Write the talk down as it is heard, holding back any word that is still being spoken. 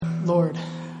Lord,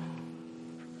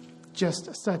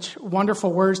 just such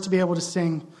wonderful words to be able to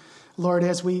sing. Lord,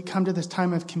 as we come to this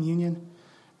time of communion,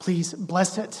 please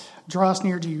bless it, draw us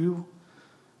near to you.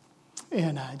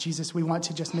 And Jesus, we want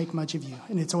to just make much of you.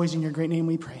 And it's always in your great name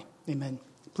we pray. Amen.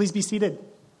 Please be seated.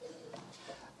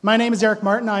 My name is Eric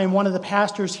Martin. I am one of the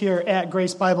pastors here at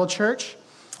Grace Bible Church.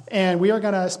 And we are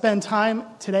going to spend time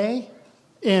today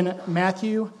in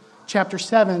Matthew chapter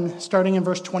 7, starting in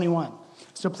verse 21.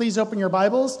 So please open your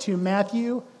Bibles to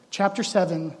Matthew chapter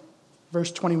 7,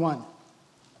 verse 21.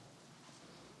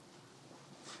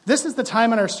 This is the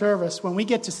time in our service when we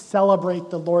get to celebrate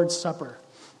the Lord's Supper.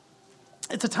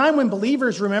 It's a time when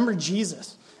believers remember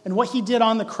Jesus and what he did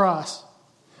on the cross,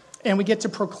 and we get to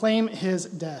proclaim his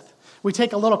death. We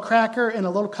take a little cracker and a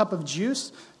little cup of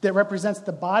juice that represents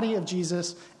the body of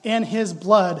Jesus and his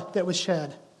blood that was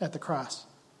shed at the cross.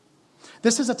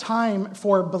 This is a time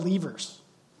for believers,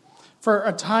 for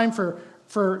a time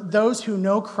for those who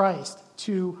know Christ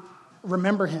to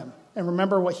remember him and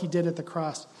remember what he did at the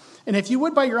cross. And if you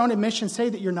would, by your own admission, say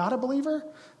that you're not a believer,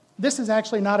 this is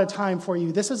actually not a time for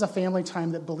you. This is a family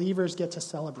time that believers get to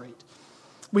celebrate.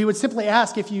 We would simply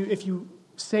ask, if you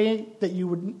say that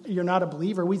you're not a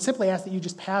believer, we'd simply ask that you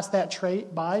just pass that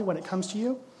trait by when it comes to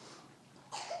you.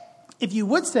 If you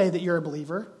would say that you're a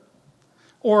believer,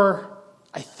 or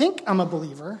I think I'm a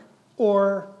believer,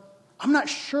 or I'm not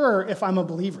sure if I'm a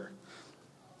believer,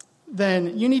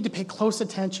 then you need to pay close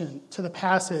attention to the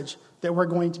passage that we're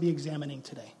going to be examining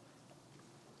today.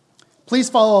 Please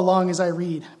follow along as I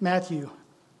read Matthew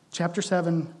chapter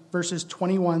 7, verses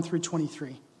 21 through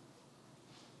 23.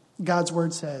 God's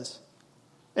word says,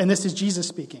 and this is Jesus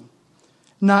speaking,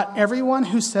 "Not everyone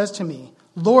who says to me,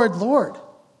 'Lord, Lord,'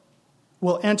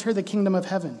 will enter the kingdom of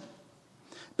heaven,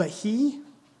 but he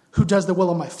who does the will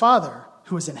of my Father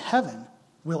who is in heaven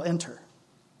will enter.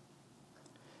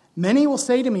 Many will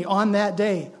say to me on that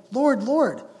day, 'Lord,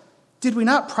 Lord, did we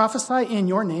not prophesy in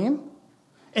your name?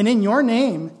 And in your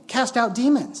name cast out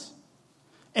demons?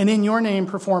 And in your name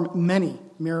perform many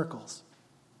miracles?'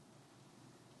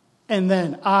 And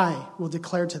then I will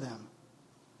declare to them,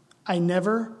 'I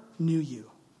never knew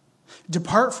you.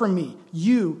 Depart from me,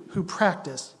 you who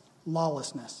practice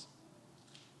lawlessness.'"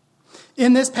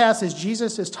 In this passage,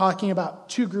 Jesus is talking about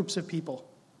two groups of people.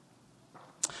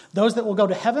 Those that will go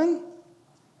to heaven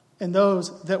and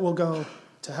those that will go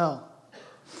to hell.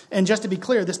 And just to be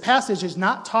clear, this passage is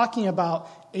not talking about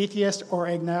atheists or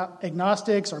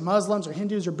agnostics or Muslims or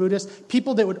Hindus or Buddhists,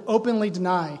 people that would openly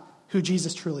deny who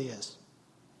Jesus truly is.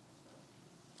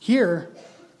 Here,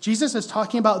 Jesus is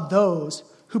talking about those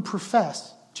who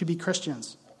profess to be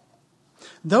Christians.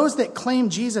 Those that claim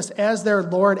Jesus as their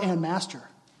Lord and Master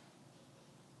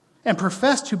and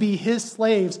profess to be his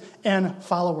slaves and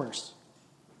followers.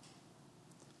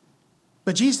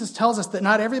 But Jesus tells us that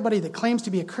not everybody that claims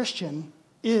to be a Christian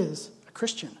is a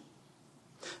Christian.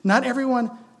 Not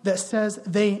everyone that says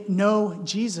they know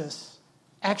Jesus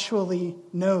actually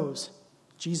knows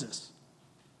Jesus.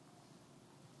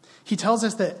 He tells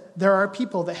us that there are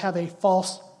people that have a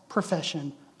false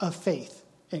profession of faith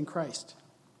in Christ.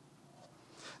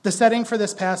 The setting for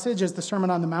this passage is the Sermon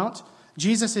on the Mount.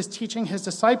 Jesus is teaching his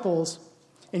disciples,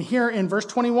 and here in verse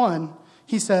 21,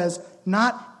 he says,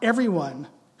 "Not everyone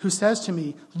who says to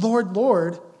me, 'Lord,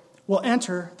 Lord,' will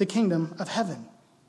enter the kingdom of heaven,